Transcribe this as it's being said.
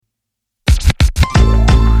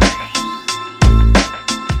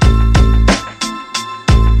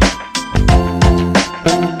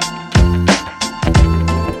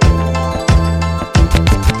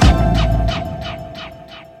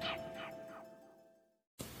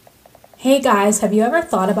Hey guys, have you ever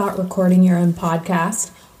thought about recording your own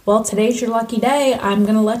podcast? Well, today's your lucky day. I'm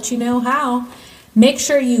going to let you know how. Make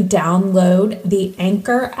sure you download the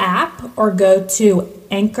Anchor app or go to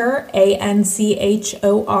Anchor,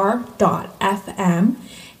 ANCHOR.FM,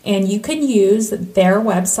 and you can use their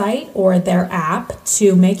website or their app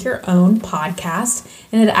to make your own podcast,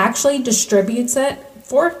 and it actually distributes it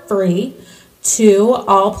for free to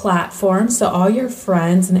all platforms, so all your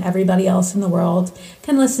friends and everybody else in the world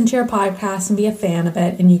can listen to your podcast and be a fan of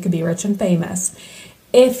it, and you could be rich and famous.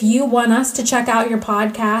 If you want us to check out your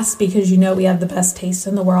podcast because you know we have the best taste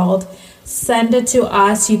in the world, send it to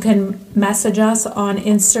us. You can message us on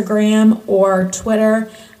Instagram or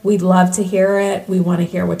Twitter. We'd love to hear it. We want to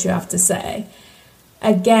hear what you have to say.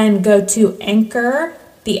 Again, go to Anchor,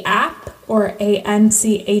 the app, or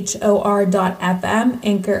ANCHOR.FM,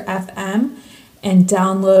 Anchor FM, and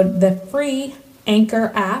download the free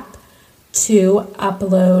Anchor app to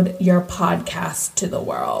upload your podcast to the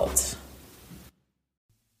world.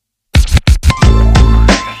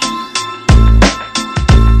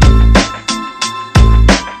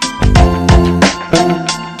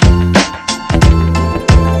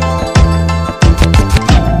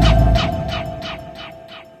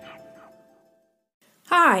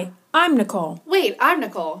 Hi, I'm Nicole. Wait, I'm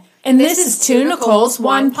Nicole. And this is Two Nicoles,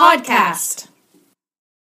 One Podcast.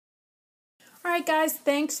 All right, guys,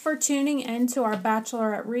 thanks for tuning in to our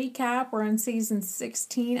Bachelorette recap. We're in season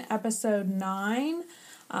 16, episode 9.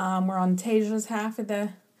 We're on Taja's half of the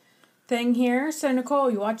thing here. So,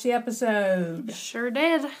 Nicole, you watched the episode. Sure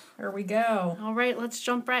did. Here we go. All right, let's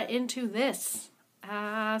jump right into this.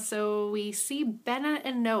 So we see Bennett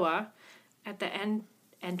and Noah at the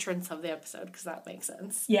entrance of the episode, because that makes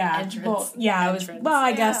sense. Yeah. Entrance. Well, yeah, it was, well,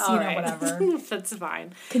 I guess, right. Whatever. That's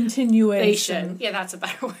fine. Continuation. Yeah, that's a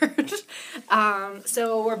better word.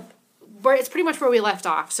 So we're it's pretty much where we left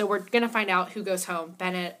off. So we're going to find out who goes home,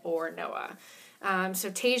 Bennett or Noah.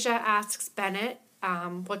 So Tasia asks Bennett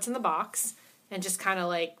what's in the box and just kind of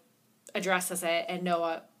like addresses it, and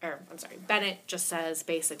Bennett just says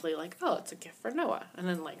basically like, oh, it's a gift for Noah, and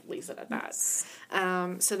then like leaves it at that. Yes.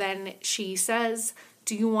 So then she says,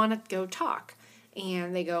 do you want to go talk?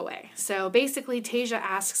 And they go away. So basically Tasia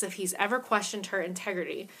asks if he's ever questioned her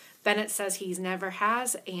integrity. Bennett says he's never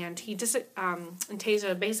has, and and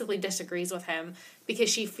Tasia basically disagrees with him because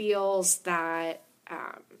she feels that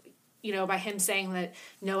by him saying that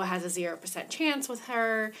Noah has a 0% chance with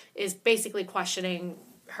her is basically questioning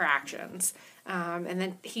her actions. And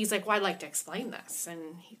then he's like, well, I'd like to explain this. And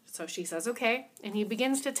so she says, okay. And he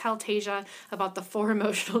begins to tell Tasia about the 4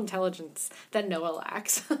 emotional intelligence that Noah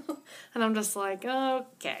lacks. And I'm just like,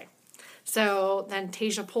 okay. So then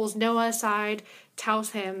Tasia pulls Noah aside,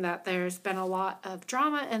 tells him that there's been a lot of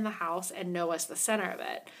drama in the house and Noah's the center of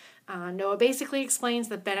it. Noah basically explains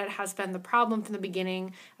that Bennett has been the problem from the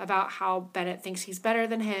beginning about how Bennett thinks he's better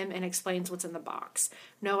than him and explains what's in the box.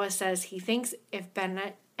 Noah says he thinks if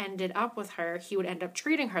Bennett ended up with her, he would end up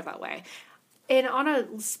treating her that way. And on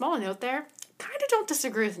a small note there, kind of don't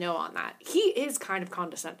disagree with Noah on that. He is kind of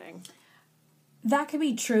condescending. That could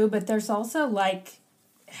be true, but there's also like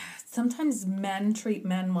sometimes men treat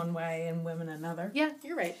men one way and women another. Yeah,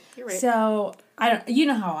 you're right. So you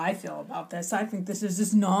know how I feel about this. I think this is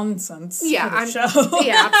just nonsense. Yeah, for the show.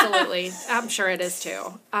 Yeah, absolutely. I'm sure it is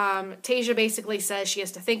too. Tasia basically says she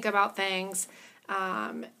has to think about things,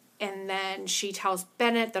 and then she tells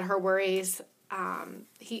Bennett that her worries.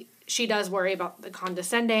 She does worry about the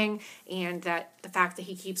condescending and that the fact that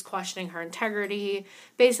he keeps questioning her integrity.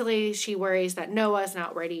 Basically, she worries that Noah's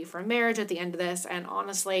not ready for marriage at the end of this. And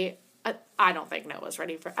honestly, I don't think Noah's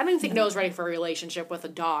ready for. I don't think Noah's ready for a relationship with a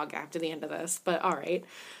dog after the end of this. But all right.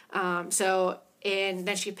 And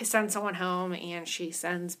then she sends someone home, and she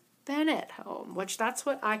sends Bennett home, which that's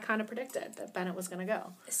what I kind of predicted, that Bennett was going to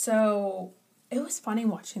go. So it was funny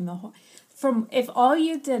watching the whole. If all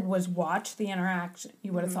you did was watch the interaction,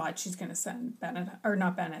 you would have thought she's going to send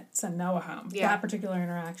send Noah home. Yeah. That particular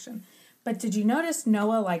interaction. But did you notice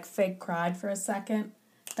Noah like fake cried for a second?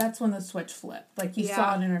 That's when the switch flipped. Like you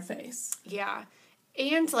saw it in her face. Yeah.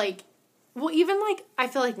 And like, well, even like, I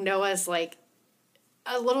feel like Noah's like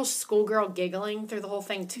a little schoolgirl giggling through the whole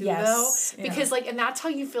thing too, though. Because like, and that's how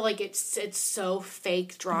you feel like it's so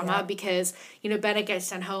fake drama because, Bennett gets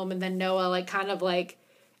sent home and then Noah like kind of like,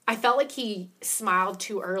 I felt like he smiled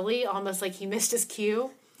too early, almost like he missed his cue.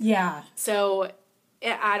 Yeah. So,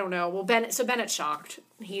 I don't know. Well, Bennett's shocked.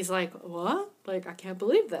 He's like, what? Like, I can't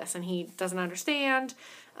believe this. And he doesn't understand.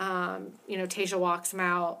 Tasia walks him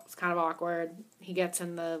out. It's kind of awkward. He gets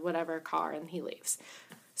in the whatever car and he leaves.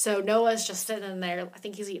 So Noah's just sitting in there. I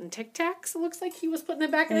think he's eating Tic Tacs. It looks like he was putting them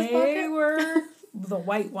back in his They pocket. were the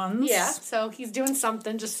white ones. Yeah, so he's doing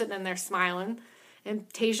something, just sitting in there smiling. And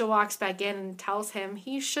Tasia walks back in and tells him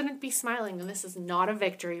he shouldn't be smiling, and this is not a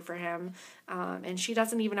victory for him. And she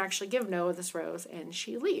doesn't even actually give Noah this rose, and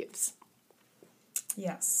she leaves.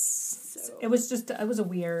 Yes. So- It was a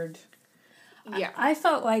weird... Yeah, I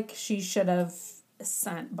felt like she should have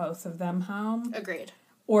sent both of them home. agreed.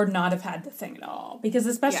 Or not have had the thing at all. Because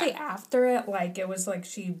especially Yeah. after it, like, it was like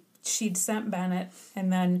she'd sent Bennett,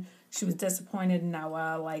 and then she was disappointed in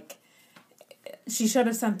Noah. Like, she should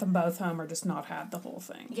have sent them both home or just not had the whole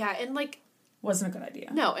thing. Yeah, and like, Wasn't a good idea.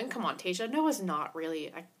 no, and come on, Tasia, Noah's not really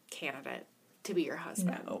a candidate to be your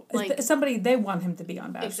husband. No. Like, Somebody, they want him to be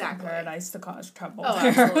on Bachelor Exactly. in Paradise to cause trouble. oh,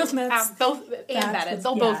 there. absolutely. That's- Both, and that's Bennett, what's-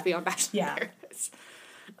 they'll yeah. both be on Bachelor in Yeah. Paradise.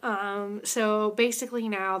 So basically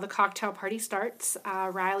now the cocktail party starts.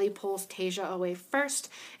 Riley pulls Tasia away first,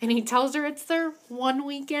 and he tells her it's their 1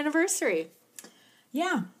 week anniversary.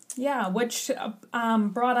 Yeah, which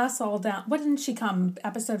brought us all down. What didn't she come?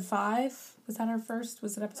 Episode 5? Was that her first?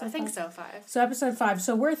 Was it episode 5? I think so, 5. So episode 5.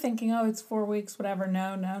 So we're thinking, oh, it's 4 weeks, whatever.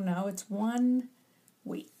 No. It's 1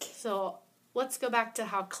 week. So let's go back to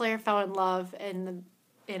how Claire fell in love in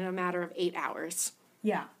a matter of 8 hours.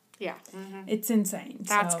 Yeah. Yeah. It's insane.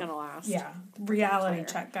 That's So, gonna last. Yeah. Reality Claire.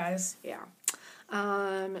 check, guys. Yeah.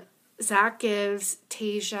 Zach gives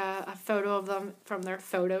Tasia a photo of them from their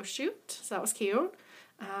photo shoot. So that was cute.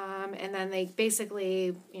 And then they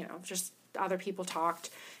basically, just other people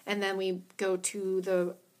talked. And then we go to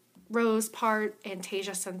the Rose part, and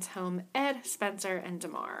Tasia sends home Ed, Spencer, and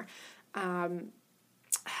DeMar.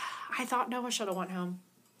 I thought Noah should have went home.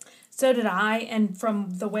 So did I, and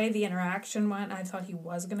from the way the interaction went, I thought he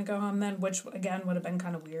was going to go home then, which, again, would have been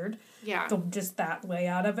kind of weird. Yeah. Just that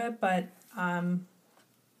layout of it, but,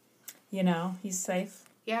 he's safe.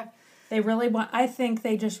 Yeah. I think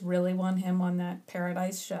they just really want him on that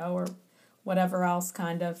Paradise show or whatever else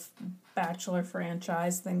kind of Bachelor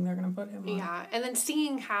franchise thing they're going to put him on. Yeah. And then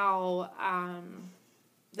seeing how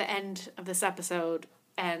the end of this episode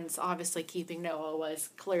ends, obviously keeping Noah was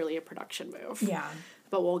clearly a production move. Yeah.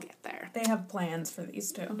 But we'll get there. They have plans for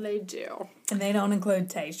these two. They do. And they don't include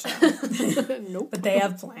Tasia. Nope. But they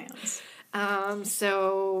have plans.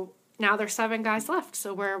 So now there's 7 guys left,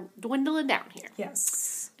 so we're dwindling down here.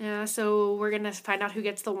 Yes. So we're going to find out who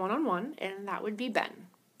gets the one-on-one, and that would be Ben.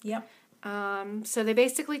 Yep. So they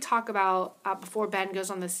basically talk about, before Ben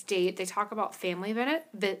goes on this date, they talk about family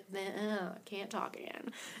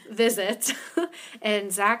visit.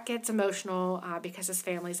 And Zach gets emotional because his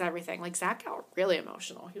family's everything. Like, Zach got really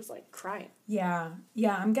emotional. He was, like, crying. Yeah.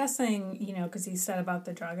 I'm guessing, because he said about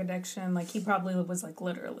the drug addiction, like, he probably was, like,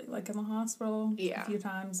 literally, like, in the hospital Yeah. a few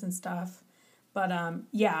times and stuff. But,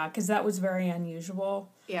 because that was very unusual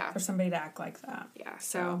Yeah. for somebody to act like that. Yeah,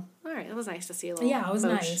 so, all right, it was nice to see a little Yeah, it was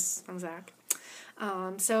emotion nice. from Zach.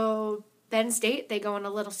 So Ben's date, they go on a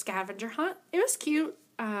little scavenger hunt. It was cute.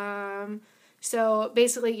 So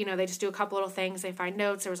basically, they just do a couple little things. They find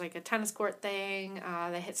notes. There was like a tennis court thing.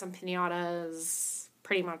 They hit some piñatas.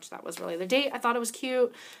 Pretty much that was really the date. I thought it was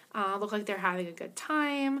cute. Looked like they're having a good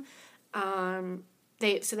time.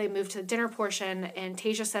 They move to the dinner portion, and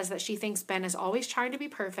Tasia says that she thinks Ben is always trying to be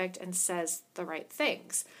perfect and says the right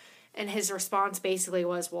things. And his response basically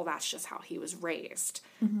was, well, that's just how he was raised.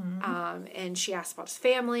 Mm-hmm. And she asks about his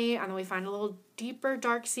family, and then we find a little deeper,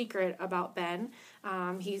 dark secret about Ben.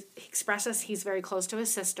 He expresses he's very close to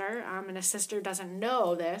his sister, and his sister doesn't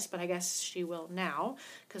know this, but I guess she will now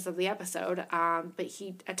because of the episode. But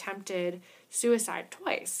he attempted suicide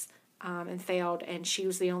twice and failed, and she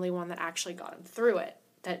was the only one that actually got him through it.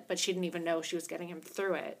 But she didn't even know she was getting him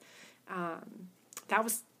through it. It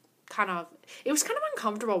was kind of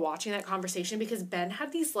uncomfortable watching that conversation because Ben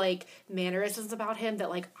had these like mannerisms about him that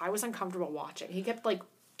like I was uncomfortable watching. He kept like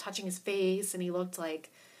touching his face and he looked like,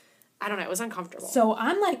 I don't know, it was uncomfortable. So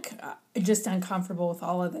I'm like just uncomfortable with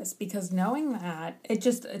all of this because knowing that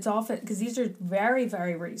it's all because these are very,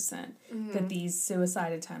 very recent that these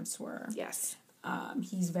suicide attempts were. Yes.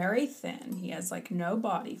 He's very thin. He has like no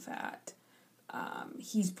body fat.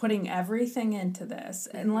 He's putting everything into this.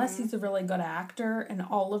 Unless he's a really good actor and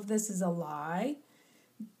all of this is a lie,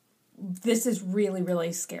 this is really,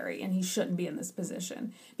 really scary. And he shouldn't be in this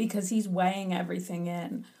position because he's weighing everything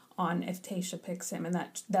in on if Tayshia picks him. And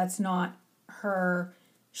that's not her.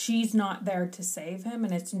 She's not there to save him.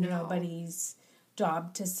 And it's nobody's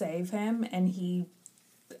job to save him. And he,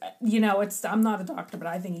 I'm not a doctor, but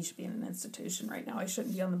I think he should be in an institution right now. He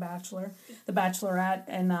shouldn't be on The Bachelor, The Bachelorette.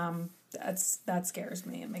 And, that scares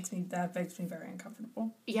me. That makes me very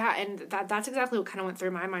uncomfortable. Yeah, and that's exactly what kind of went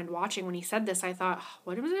through my mind watching when he said this. I thought,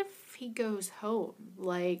 what if he goes home?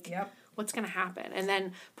 Like, Yep. what's going to happen? And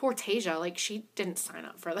then poor Tasia, like, she didn't sign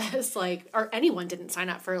up for this, like, or anyone didn't sign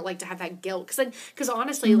up for, like, to have that guilt. Because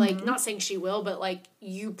honestly, like, not saying she will, but, like,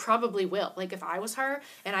 you probably will. Like, if I was her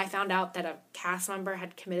and I found out that a cast member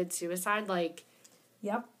had committed suicide, like,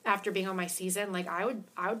 Yep. after being on my season, like, I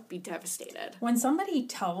would be devastated. When somebody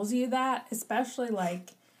tells you that, especially,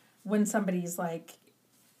 like, when somebody's, like,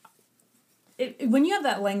 when you have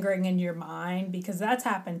that lingering in your mind, because that's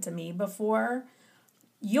happened to me before,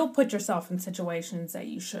 you'll put yourself in situations that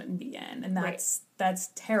you shouldn't be in, and that's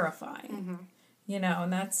terrifying. You know,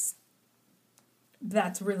 and that's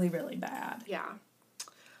really, really bad. Yeah.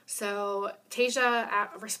 So Tasia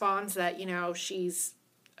responds that, you know, she's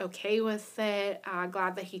okay with it,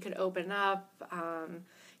 glad that he could open up.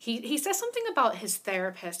 He says something about his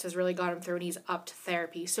therapist has really got him through and he's up to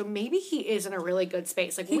therapy. So maybe he is in a really good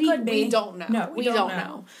space. Like, we don't know. No, we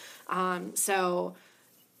don't know. So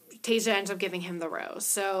Tasia ends up giving him the rose.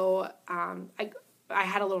 So I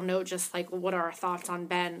had a little note just like, what are our thoughts on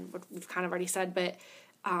Ben? What we've kind of already said, but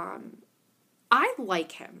I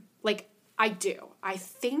like him. Like, I do. I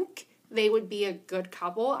think they would be a good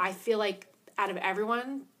couple. I feel like out of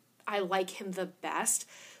everyone, I like him the best,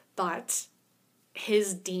 but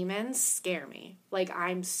his demons scare me. Like,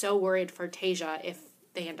 I'm so worried for Tasia if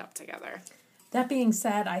they end up together. That being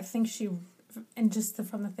said, I think and just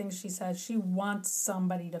from the things she said, she wants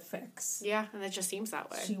somebody to fix. Yeah, and it just seems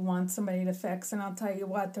that way. She wants somebody to fix, and I'll tell you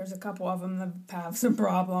what, there's a couple of them that have some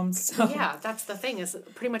problems. So. Yeah, that's the thing, is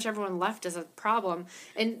pretty much everyone left is a problem.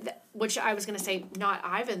 And which I was going to say, not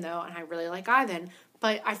Ivan, though, and I really like Ivan,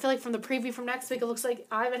 but I feel like from the preview from next week, it looks like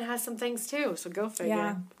Ivan has some things, too. So go figure.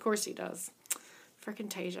 Yeah. Of course he does. Freaking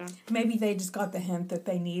Tasia. Maybe they just got the hint that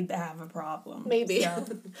they need to have a problem. Maybe. So.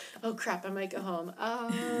 Oh, crap, I might go home.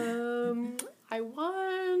 I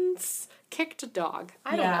once kicked a dog.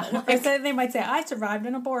 I don't know. Like, they might say, I survived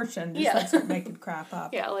an abortion. Just like start making crap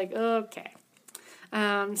up. Yeah, like, okay.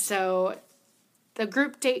 So the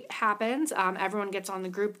group date happens. Everyone gets on the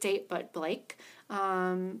group date but Blake.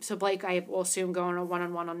 So Blake, I will assume, go on a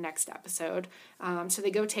one-on-one on next episode. So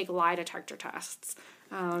they go take lie detector tests.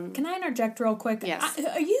 Can I interject real quick? Yes.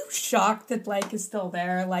 Are you shocked that Blake is still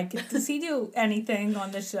there? Like, does he do anything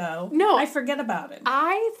on the show? No. I forget about it.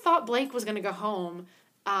 I thought Blake was going to go home,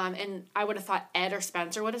 and I would have thought Ed or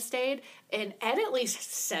Spencer would have stayed. And Ed at least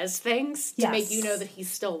says things to make you know that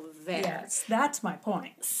he's still there. Yes, that's my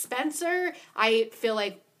point. Spencer, I feel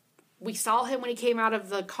like we saw him when he came out of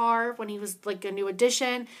the car, when he was like a new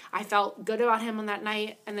addition. I felt good about him on that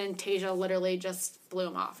night, and then Tasia literally just blew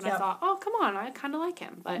him off. And I thought, oh, come on, I kind of like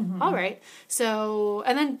him. But all right. So,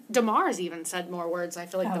 and then DeMar's even said more words, I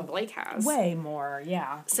feel like, than Blake has. Way more,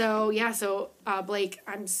 yeah. So, Blake,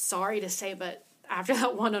 I'm sorry to say, but after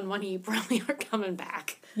that one-on-one, you probably are coming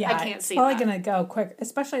back. Yeah, I can't see probably that. going to go quick,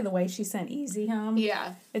 especially the way she sent Easy home.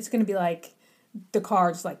 Yeah. It's going to be like the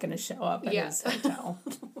car's like going to show up at his hotel.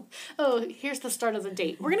 Oh, here's the start of the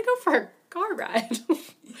date. We're going to go for a car ride.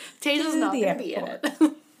 Tasia's not going to be in it.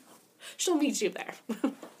 She'll meet you there.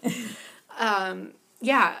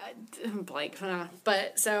 Blake.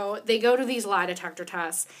 But so they go to these lie detector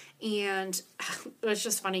tests, and it's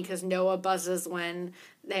just funny because Noah buzzes when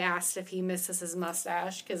they asked if he misses his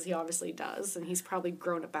mustache, because he obviously does, and he's probably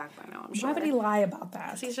grown it back by now, I'm sure. Why would he lie about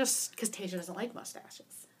that? He's just, because Tasia doesn't like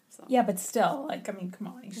mustaches. So. Yeah, but still, like, I mean, come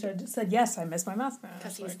on. He should have just said, yes, I miss my mustache.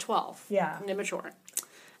 Because he's 12. Yeah. And immature.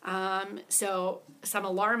 So some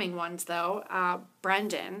alarming ones, though.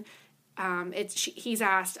 Brendan, he's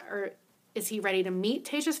asked, or is he ready to meet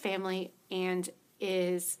Tasia's family, and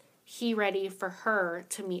is he ready for her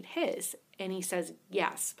to meet his? And he says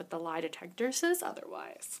yes, but the lie detector says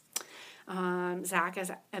otherwise. Zach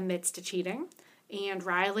admits to cheating, and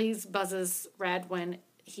Riley's buzzes red when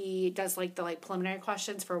he does like the preliminary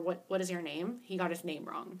questions for what is your name. He got his name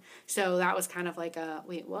wrong, so that was kind of like a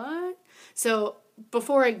wait, what? So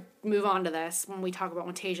before I move on to this, when we talk about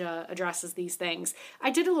when Tasia addresses these things,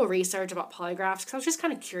 I did a little research about polygraphs because I was just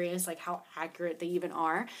kind of curious, like, how accurate they even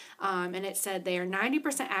are. And it said they are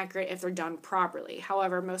 90% accurate if they're done properly.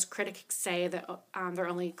 However, most critics say that they're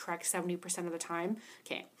only correct 70% of the time.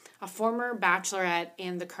 Okay, a former bachelorette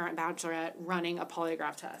and the current bachelorette running a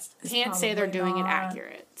polygraph test can't say they're doing it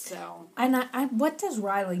accurate. So, and what does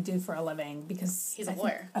Riley do for a living? Because he's a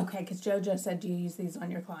lawyer. Okay, because JoJo said, "Do you use these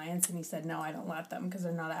on your clients?" And he said, "No, I don't let them because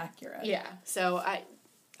they're not accurate." Yeah. So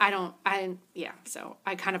so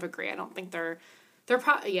I kind of agree. I don't think they're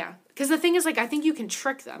probably, yeah. Because the thing is, like, I think you can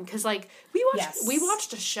trick them. Because, like, we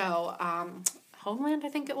watched a show, Homeland, I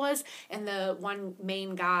think it was, and the one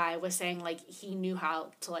main guy was saying, like, he knew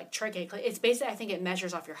how to, like, trick it. It's basically, I think it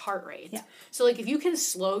measures off your heart rate. Yeah. So, like, if you can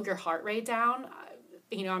slow your heart rate down,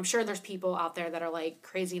 I'm sure there's people out there that are, like,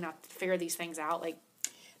 crazy enough to figure these things out, like,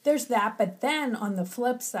 there's that, but then on the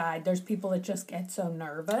flip side, there's people that just get so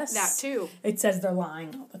nervous. that too. It says they're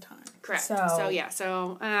lying all the time. Correct.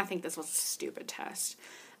 So I think this was a stupid test.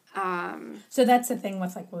 So that's the thing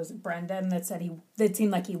with, like, what was it, Brendan that said that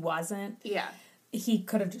seemed like he wasn't. Yeah. He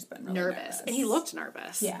could have just been really nervous. And he looked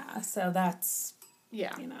nervous. Yeah, so that's,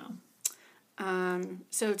 yeah.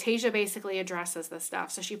 So Tasia basically addresses this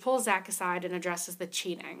stuff. So she pulls Zach aside and addresses the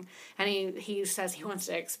cheating. And he says he wants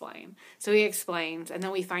to explain. So he explains, and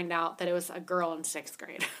then we find out that it was a girl in 6th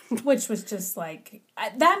grade. Which was just, like,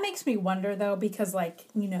 that makes me wonder, though, because, like,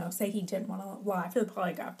 say he didn't want to lie for the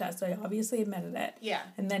polygraph test, so he obviously admitted it. Yeah.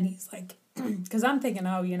 And then he's like, because I'm thinking,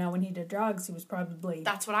 when he did drugs, he was probably...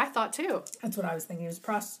 That's what I thought, too. That's what I was thinking. He was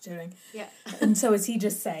prostituting. Yeah. And so is he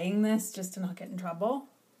just saying this just to not get in trouble?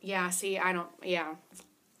 Yeah, see, I don't know.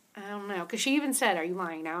 Because she even said, "Are you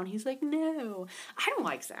lying now?" And he's like, "No. I don't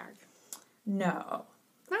like Zach." No.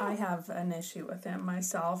 I have an issue with him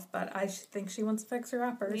myself, but I think she wants to fix her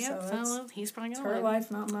upper. Yeah, so he's probably it's going to her life,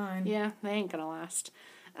 not mine. Yeah, they ain't going to last.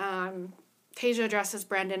 Tasia addresses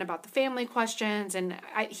Brendan about the family questions, and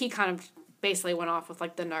he kind of basically went off with,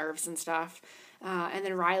 like, the nerves and stuff. And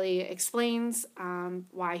then Riley explains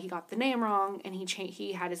why he got the name wrong, and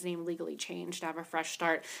he had his name legally changed to have a fresh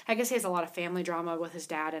start. I guess he has a lot of family drama with his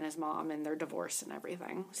dad and his mom and their divorce and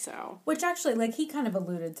everything. So, which actually, like, he kind of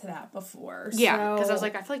alluded to that before. Yeah, because I was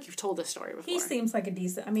like, I feel like you've told this story before. He seems like a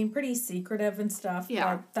decent, pretty secretive and stuff.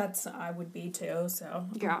 Yeah, but I would be too. So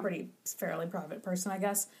yeah, I'm a fairly private person, I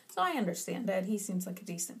guess. So I understand it. He seems like a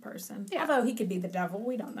decent person. Yeah. Although he could be the devil.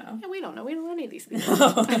 We don't know. Yeah, we don't know. We don't know any of these people.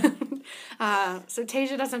 So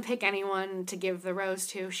Tasia doesn't pick anyone to give the rose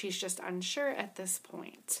to. She's just unsure at this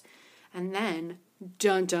point. And then,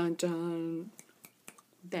 dun dun dun,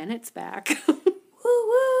 Bennett's back. Woo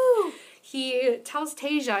woo! He tells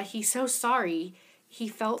Tasia he's so sorry. He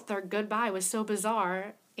felt their goodbye was so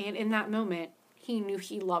bizarre. And in that moment, he knew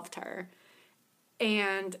he loved her.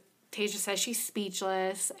 And Tasia says she's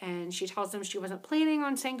speechless, and she tells him she wasn't planning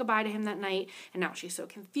on saying goodbye to him that night, and now she's so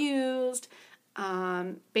confused.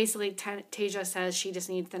 Basically, Tasia says she just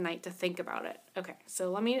needs the night to think about it. Okay, so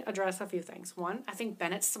let me address a few things. One, I think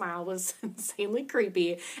Bennett's smile was insanely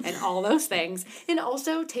creepy, and all those things. And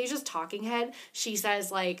also, Tasia's talking head, she says,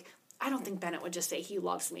 like, I don't think Bennett would just say he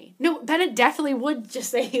loves me. No, Bennett definitely would just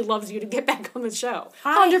say he loves you to get back on the show.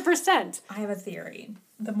 100%. I have a theory.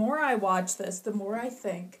 The more I watch this, the more I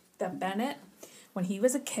think that Bennett, when he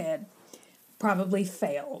was a kid, probably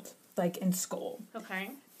failed, like, in school.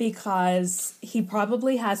 Okay. Because he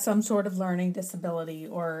probably has some sort of learning disability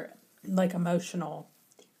or, like, emotional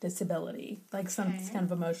disability. Like, some kind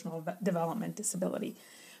of emotional development disability.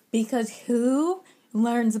 Because who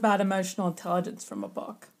learns about emotional intelligence from a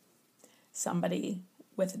book? Somebody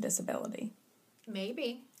with a disability.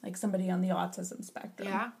 Maybe. Like somebody on the autism spectrum.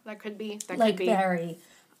 Yeah, that could be. Very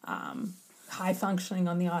high functioning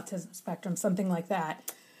on the autism spectrum, something like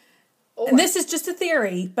that. Or, and this is just a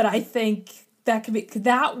theory, but I think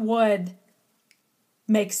that would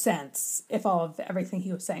make sense if all of everything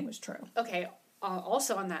he was saying was true. Okay.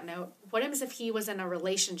 Also on that note, what if he was in a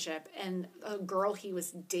relationship and a girl he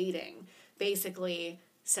was dating basically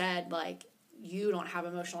said, like, you don't have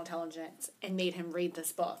emotional intelligence, and made him read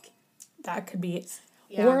this book? That could be it.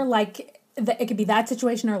 Yeah. Or, like, it could be that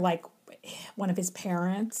situation, or, like, one of his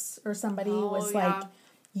parents or somebody like,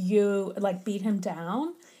 you, like, beat him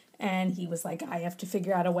down, and he was like, I have to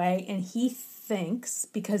figure out a way, and he thinks,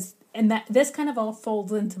 this kind of all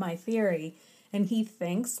folds into my theory, and he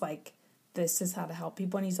thinks, like, this is how to help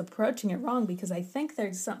people, and he's approaching it wrong, because I think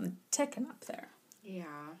there's something ticking up there. Yeah.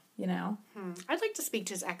 You know? I'd like to speak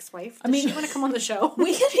to his ex-wife. Does she want to come on the show?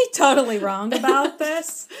 We could be totally wrong about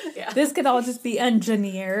this. Yeah. This could all just be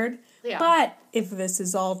engineered. Yeah. But if this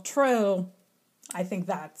is all true, I think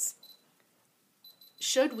that's...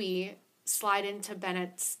 Should we slide into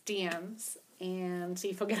Bennett's DMs and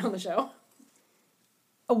see if he'll get on the show?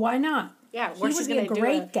 Why not? Yeah, he would be a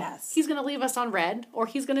great guest. He's going to leave us on red, or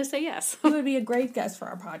he's going to say yes. He would be a great guest for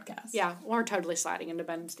our podcast. Yeah, we're totally sliding into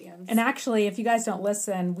Ben's DMs. And actually, if you guys don't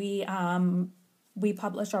listen, we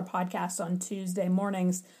publish our podcast on Tuesday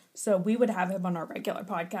mornings, so we would have him on our regular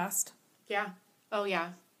podcast. Yeah. Oh,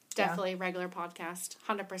 yeah. Definitely regular podcast.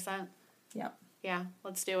 100%. Yep. Yeah,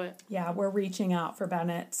 let's do it. Yeah, we're reaching out for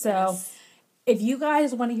Bennett. So... Yes. If you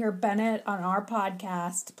guys want to hear Bennett on our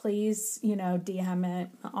podcast, please, DM it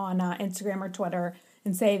on Instagram or Twitter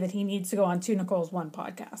and say that he needs to go on Two Nicole's One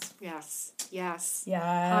podcast. Yes. Yes.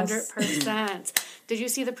 100%. Did you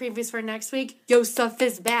see the previews for next week? Yosef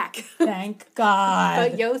is back. Thank God.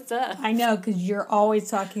 But Yosef. I know, because you're always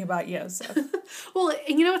talking about Yosef. Well,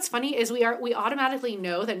 and you know what's funny is we automatically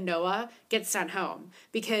know that Noah gets sent home,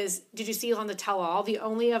 because did you see on the tell-all, the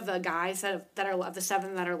only of the guys that are the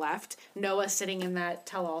 7 that are left, Noah's sitting in that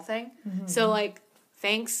tell-all thing. Mm-hmm. So like,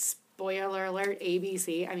 thanks, spoiler alert,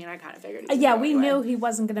 ABC. I mean, I kind of figured. Yeah, we knew he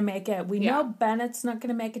wasn't going to make it. We know Bennett's not going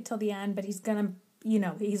to make it till the end, but he's going to.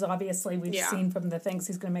 He's obviously, we've seen from the things,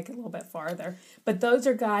 he's going to make it a little bit farther. But those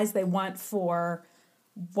are guys they want for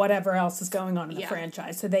whatever else is going on in the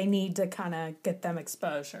franchise. So they need to kind of get them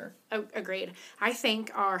exposure. Agreed. I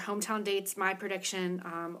think our hometown dates, my prediction,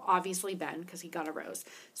 obviously Ben, because he got a rose.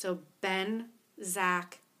 So Ben,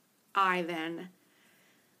 Zach, Ivan,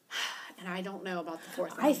 and I don't know about the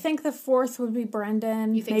fourth one. I think the fourth would be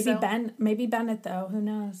Brendan. You think maybe maybe Bennett, though. Who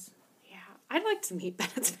knows? I'd like to meet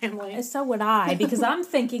Bennett's family. So would I, because I'm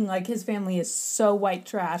thinking, like, his family is so white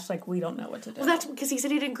trash, like, we don't know what to do. Well, that's because he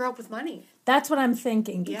said he didn't grow up with money. That's what I'm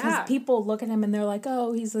thinking, because people look at him and they're like,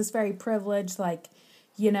 oh, he's this very privileged, like,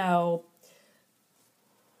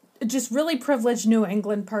 just really privileged New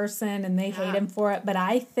England person, and they hate him for it. But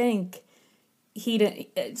I think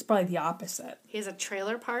it's probably the opposite. He has a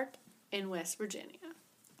trailer park in West Virginia.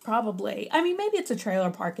 Probably. I mean, maybe it's a trailer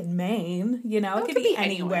park in Maine. It could be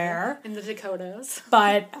anywhere. In the Dakotas.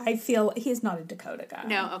 But I feel he's not a Dakota guy.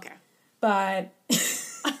 No, okay. But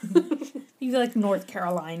he's like North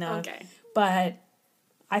Carolina. Okay. But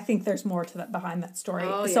I think there's more to that behind that story.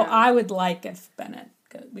 Oh, so I would like if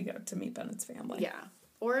we go to meet Bennett's family. Yeah.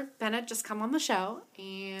 Or Bennett, just come on the show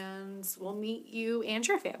and we'll meet you and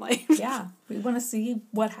your family. Yeah. We want to see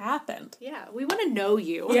what happened. Yeah. We want to know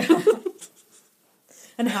you. Yeah.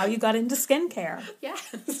 And how you got into skincare.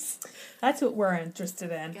 Yes. That's what we're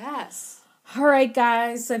interested in. Yes. All right,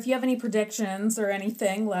 guys. So if you have any predictions or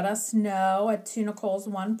anything, let us know at Two Nicole's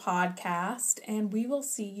One podcast. And we will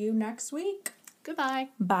see you next week. Goodbye.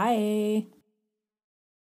 Bye.